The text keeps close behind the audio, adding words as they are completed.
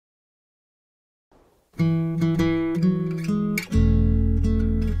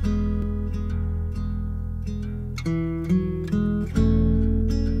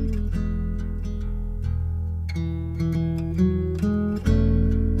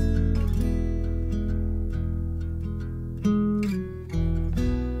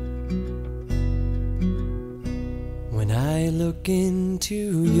When I look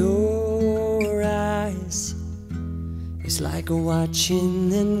into your eyes, it's like watching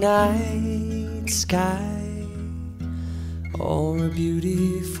the night sky or a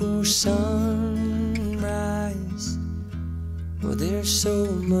beautiful sunrise. Well, there's so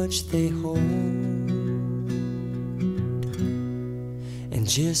much they hold, and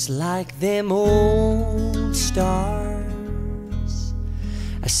just like them old stars,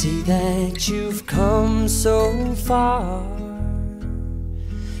 I see that you've come so far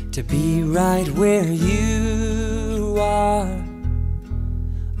to be right where you are.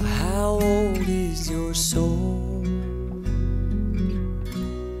 How old is your soul?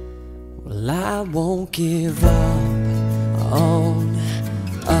 Well, I won't give up on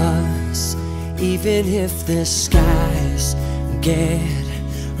us, even if the skies get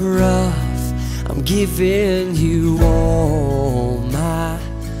rough. I'm giving you all my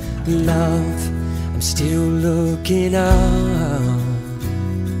love. I'm still looking up,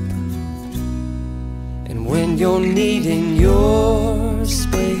 and when you're needing your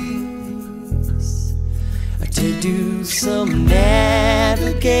space to do some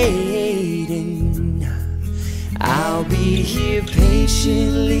navigating, I'll be here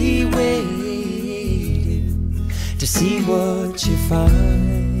patiently waiting to see what you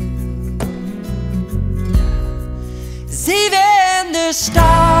find. 'Cause even the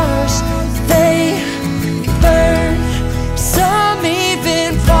stars, they burn, some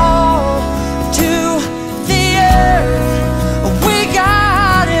even fall to the earth. We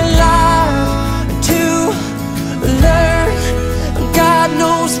got a lot to learn. God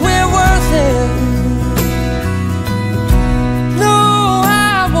knows we're worth it. No, I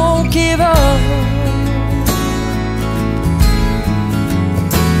won't give up.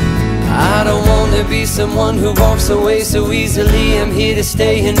 I don't want to be someone who walks away so easily. I'm here to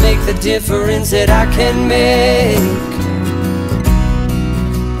stay and make the difference that I can make.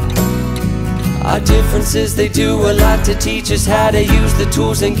 Our differences, they do a lot to teach us how to use the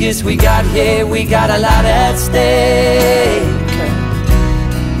tools and gifts we got here. We got a lot at stake,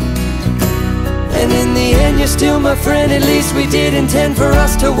 and in the end you're still my friend. At least we did intend for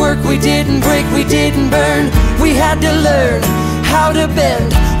us to work. We didn't break, we didn't burn. We had to learn how to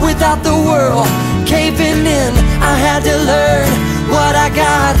bend without the world caving in. I had to learn what I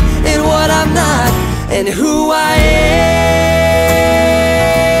got and what I'm not, and who I am.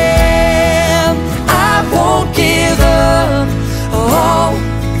 I won't give up on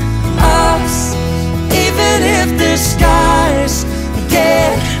us, even if the skies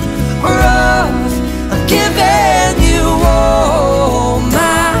get rough. I'm giving you all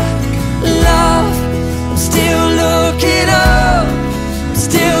my love. I'm still looking up,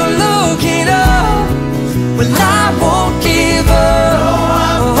 still looking up. Well, I won't give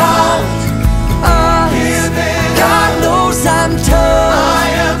up on us. God knows I'm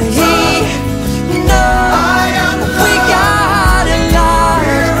tough. He knows we got a lot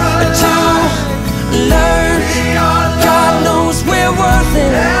to learn. God knows we're worth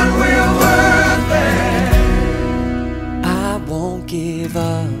it. I won't give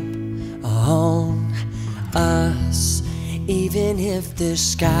up on us, even if the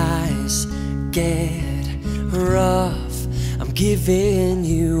skies get rough. I'm giving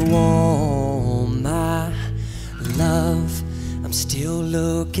you all my love. I'm still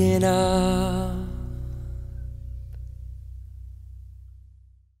looking up.